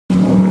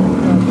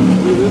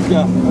at this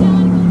guy.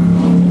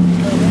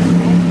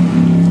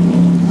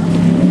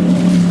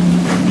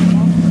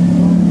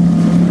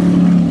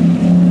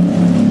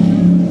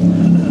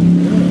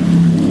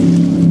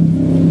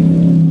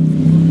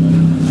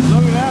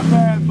 Look at that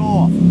bad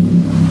boy.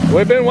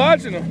 We've been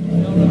watching them.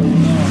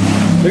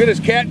 Look at this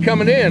cat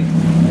coming in.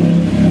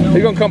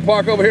 He's gonna come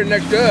park over here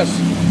next to us.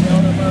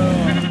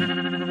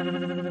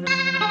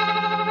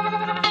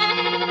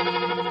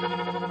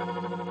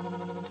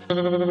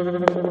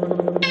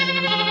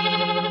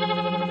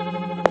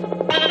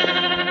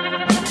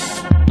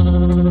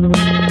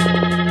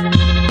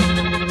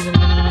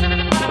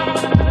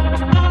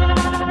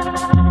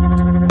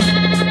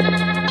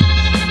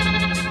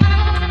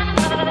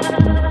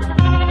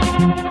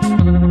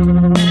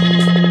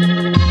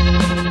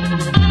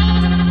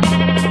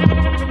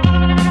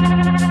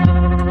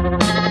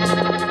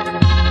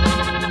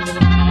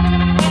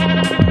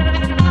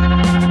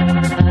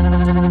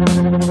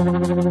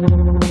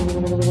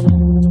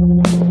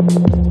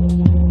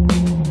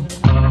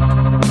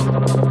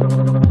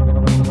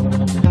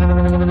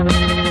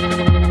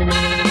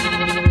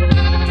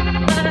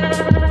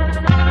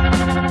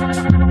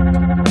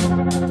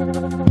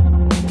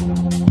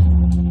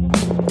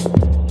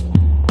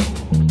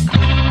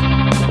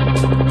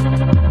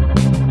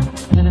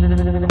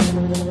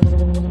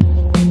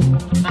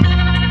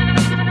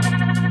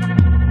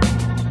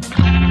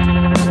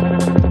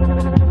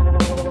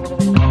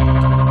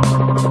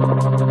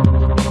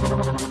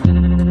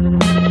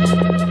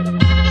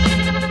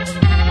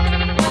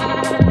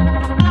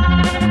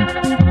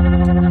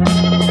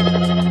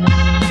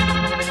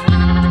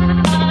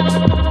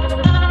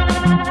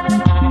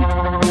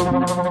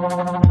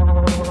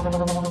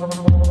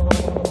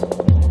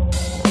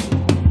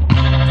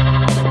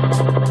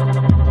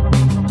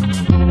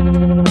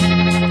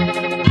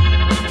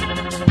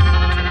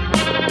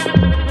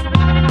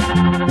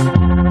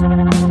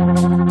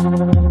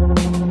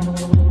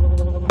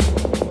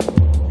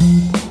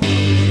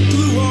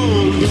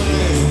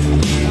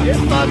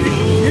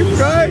 You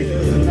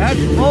crazy? That's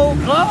 4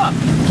 o'clock.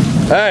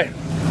 Hey,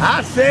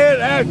 I said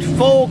after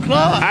 4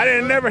 o'clock. I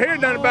didn't never hear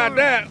nothing about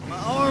that. My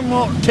arm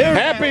won't tear.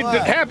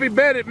 Happy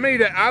bet at me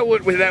that I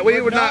would we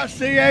would not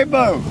see a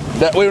boat.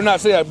 That we would not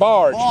see a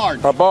barge.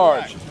 A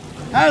barge. Right.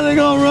 How are they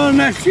gonna run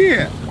next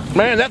year?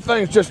 Man, that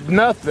thing's just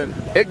nothing.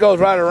 It goes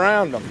right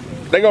around them.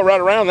 They go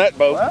right around that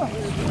boat. Well,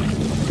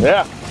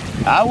 yeah.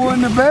 I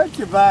wouldn't have bet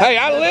you about. Hey,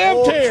 I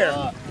lived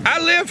here. I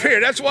live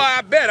here. That's why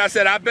I bet. I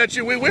said, I bet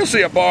you we will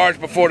see a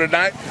barge before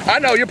tonight. I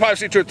know you'll probably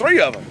see 2 or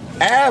 3 of them.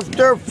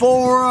 After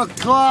 4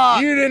 o'clock.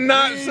 You did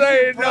not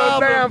say no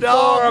damn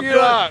 4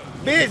 o'clock.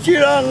 Bitch, you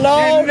done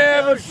lost. You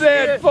never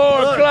said 4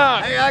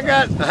 o'clock. Hey,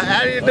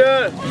 how you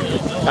doing?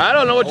 I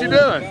don't know what you're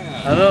doing.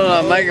 I don't know.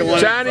 I'm making one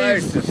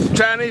Chinese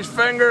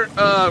finger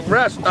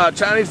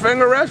Chinese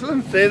finger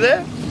wrestling. See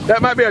that?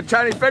 That might be a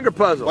Chinese finger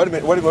puzzle. Wait a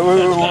minute.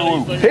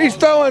 Wait. He's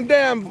throwing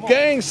damn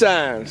gang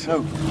signs.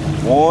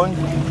 1.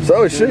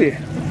 So is she.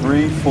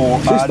 3,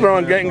 4. She's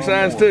throwing gang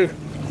signs too.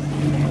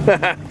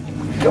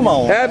 Come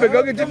on. Happy,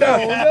 go get your dog.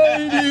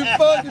 You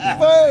fucking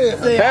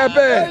fast. Happy.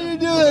 How you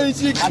doing,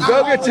 shit?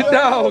 Go get your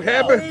dog,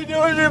 Happy. What you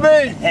doing to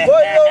me?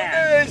 What you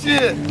doing,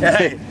 shit?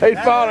 He's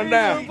falling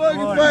down.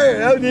 Fucking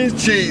fast. I'm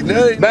just cheating.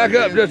 Back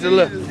up just a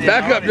little.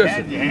 Back up just.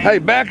 Hey,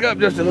 back up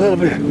just a little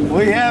bit.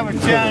 We have a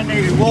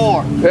Chinese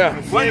war. Yeah.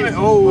 Wait a minute.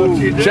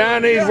 Oh,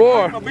 Chinese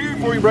war. Drink my beer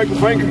before you break my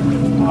finger.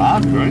 Well,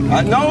 I'll drink.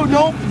 No,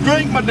 don't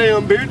drink my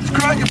damn beer. Just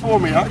crack it for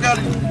me. I got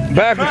it.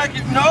 Back. Crack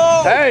it.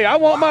 No. Hey, I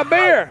want my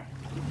beer.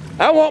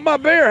 I want my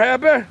beer,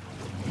 Happy.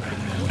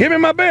 Give me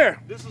my beer.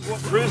 This is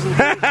what prison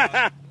feels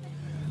like.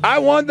 I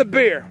won the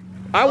beer.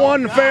 I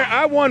won fair.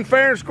 I won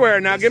fair and square.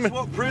 Now give me. This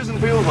is what prison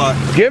feels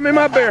like. Give me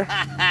my beer.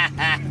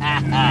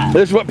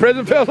 This is what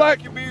prison feels like.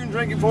 Take your beer and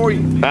drink it for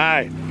you.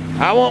 Aye.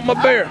 I want my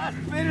beer.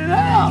 Spit it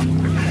out.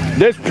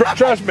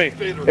 Trust me.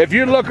 If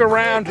you look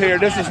around here,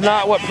 this is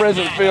not what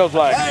prison feels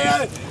like.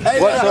 Hey,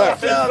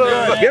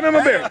 whatsoever. Give me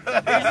my beer. He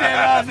said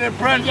I said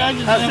prison. I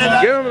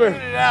said Give me my beer.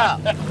 spit it out.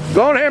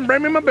 Go on ahead and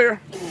bring me my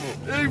beer.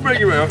 You bring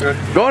it around,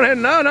 okay. Go on ahead.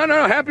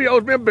 No. Happy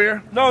owes me a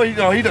beer. No, he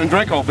doesn't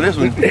drink off of this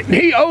one.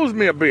 He owes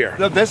me a beer.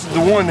 No, this is the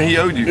one that he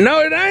owed you.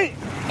 No, it ain't.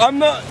 I'm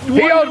not.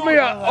 He owes me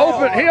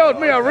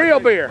a real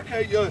beer.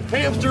 Okay,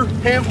 hamster.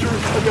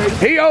 Okay.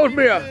 He owes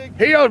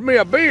me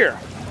a beer.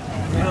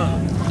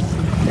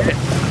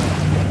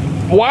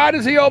 Why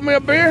does he owe me a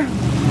beer?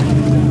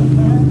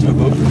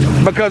 Tugboat.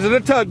 Because of the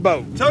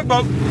tugboat.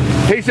 Tugboat.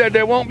 He said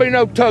there won't be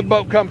no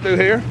tugboat come through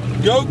here.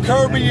 Go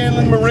Kirby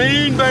Inland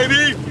Marine,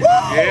 baby. Woo!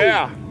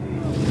 Yeah.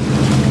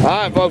 All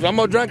right, folks, I'm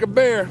gonna drink a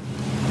beer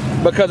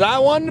because I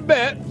won the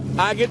bet.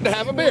 I get to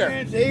have a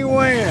beer. He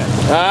wins.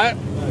 All right,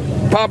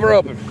 pop her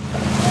open.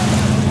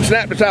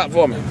 Snap the top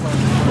for me.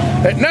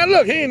 Hey, now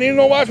look, he ain't even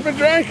gonna watch me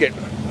drink it.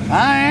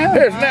 I am.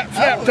 Here, snap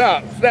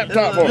top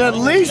for me. The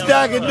least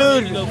I can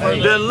do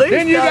is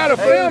Then you gotta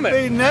film it.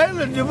 Be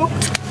negligible.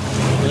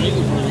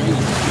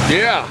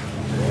 Yeah.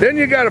 Then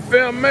you gotta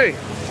film me.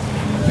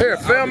 Here,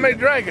 film me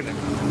drinking it.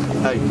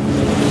 Hey,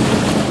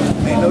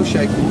 ain't no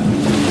shaking.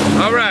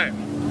 All right.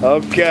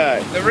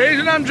 Okay. The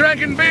reason I'm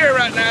drinking beer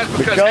right now is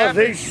because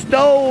he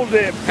stole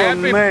it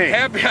from me.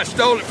 Happy, I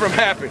stole it from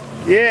Happy.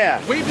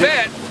 Yeah. We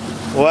bet.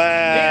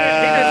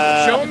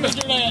 Wow.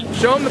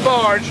 Show him the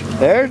barge.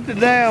 There's the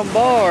damn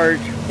barge.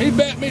 He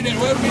bet me there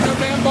wouldn't be no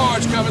damn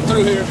barge coming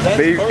through here.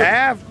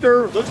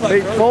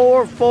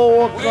 Before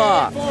 4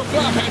 o'clock. 4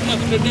 o'clock had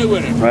nothing to do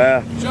with it.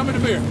 Well. Show me the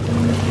beer.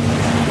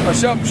 Or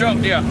show,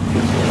 yeah.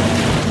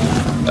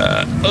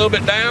 A little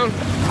bit down.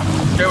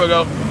 Here we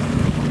go.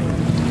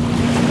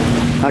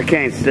 I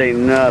can't see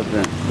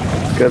nothing.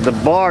 Because the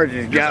barge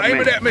has got aim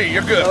me. it at me,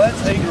 you're good. Oh,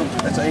 that's Ingram.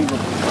 That's Ingram.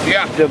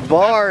 Yeah. The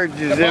barge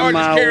is in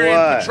my carrying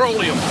way.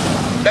 petroleum.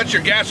 That's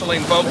your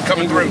gasoline boat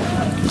coming through.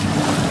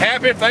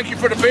 Happy, thank you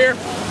for the beer.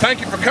 Thank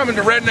you for coming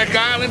to Redneck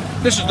Island.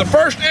 This is the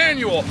first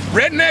annual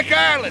Redneck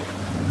Island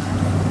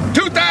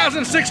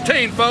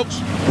 2016, folks.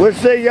 We'll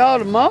see y'all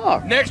tomorrow.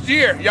 Next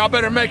year, y'all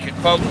better make it,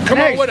 folks. Come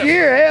on with us. Next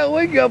year, hell,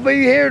 we gonna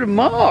be here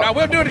tomorrow. Now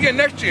we'll do it again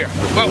next year.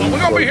 But we're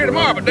gonna be here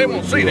tomorrow, but they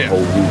won't see that.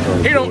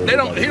 He don't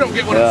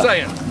get what I'm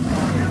saying.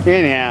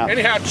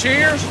 Anyhow,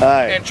 cheers,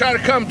 and try to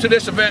come to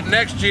this event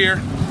next year.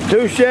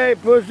 Touche,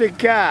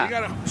 pussycat.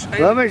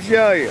 Let me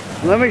show you.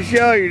 Let me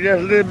show you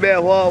just a little bit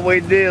of what we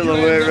did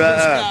with right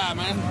sky,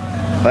 man.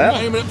 Well,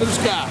 aim it up to the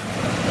sky.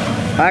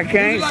 I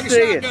can't like see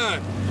it.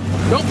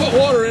 Don't put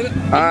water in it.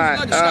 All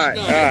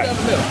right.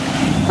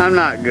 I'm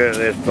not good at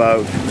this,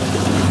 folks.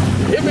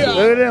 Look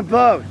at them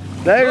folks.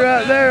 They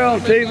right there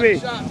on TV.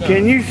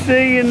 Can you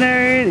see in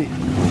there any?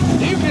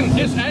 You can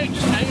just aim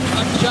it like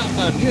a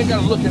shotgun. You ain't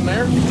got to look in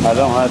there. I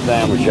don't have to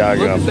have a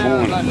shotgun. Look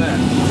down like that.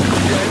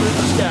 You aim it at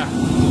the sky.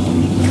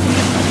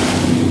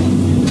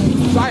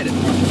 Sight it.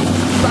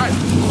 Sight it.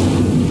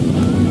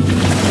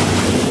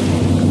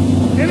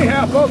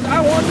 Anyhow, folks,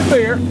 I want the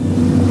beer.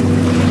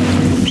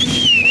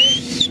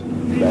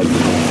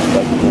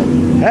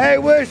 Hey,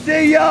 we'll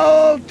see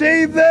y'all on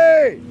TV.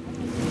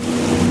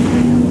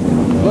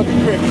 Look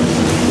at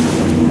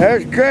Cricket.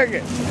 There's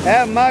Cricket.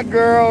 That's my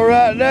girl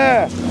right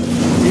there.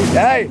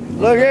 Hey,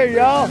 look here,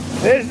 y'all.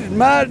 This is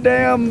my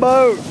damn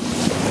boat.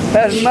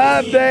 That's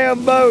my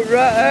damn boat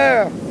right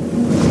there.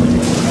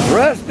 The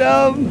rest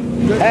of them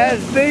has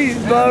these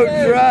boats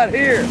right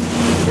here.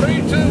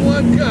 3, 2,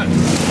 1, cut.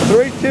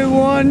 3, 2,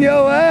 1,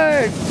 yo,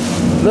 hey.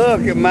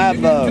 Look at my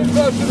boat. Too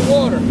close to the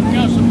water. I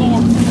got some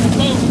more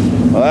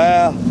boats.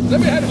 Well. Let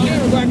me have a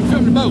camera where I can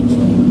film the boats.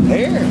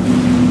 Here.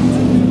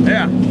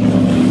 Yeah.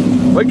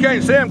 We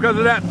can't see them because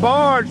of that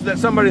barge that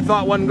somebody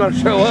thought wasn't going to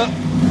show up.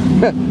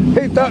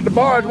 He thought the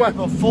barge went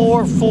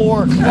before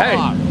 4 o'clock. Hey,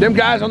 them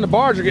guys on the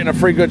barge are getting a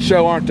free good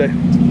show, aren't they?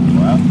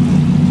 Well.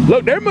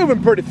 Look, they're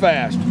moving pretty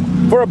fast.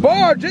 For a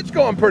barge, it's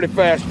going pretty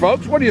fast,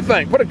 folks. What do you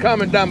think? Put a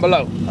comment down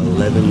below.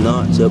 11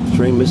 knots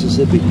upstream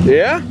Mississippi.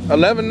 Yeah,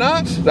 11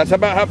 knots? That's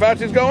about how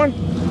fast he's going?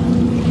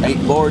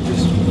 8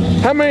 barges.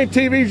 How many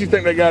TVs do you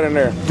think they got in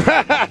there?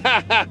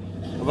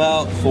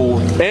 About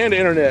 4. And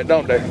internet,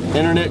 don't they?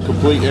 Internet,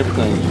 complete,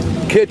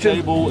 everything. Kitchen?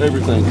 Cable,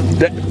 everything.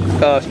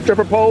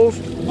 Stripper poles?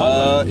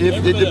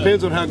 If it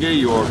depends on how gay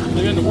you are.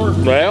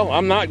 Well,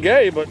 I'm not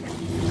gay, but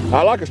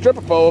I like a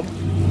stripper pole.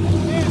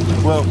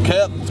 Well,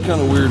 Cap's kind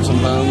of weird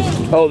sometimes.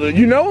 Oh,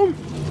 you know him?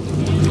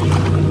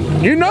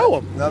 You know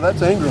him? No,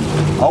 that's Ingram.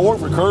 I worked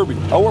for Kirby.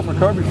 I worked for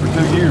Kirby for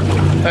 2 years.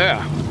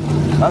 Yeah.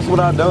 That's what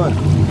I done.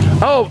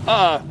 Oh,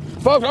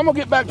 folks, I'm gonna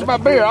get back to my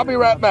beer. I'll be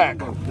right back.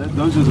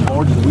 Those are the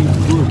barges we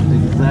flew.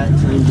 The exact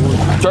same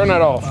barges. Turn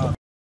that off.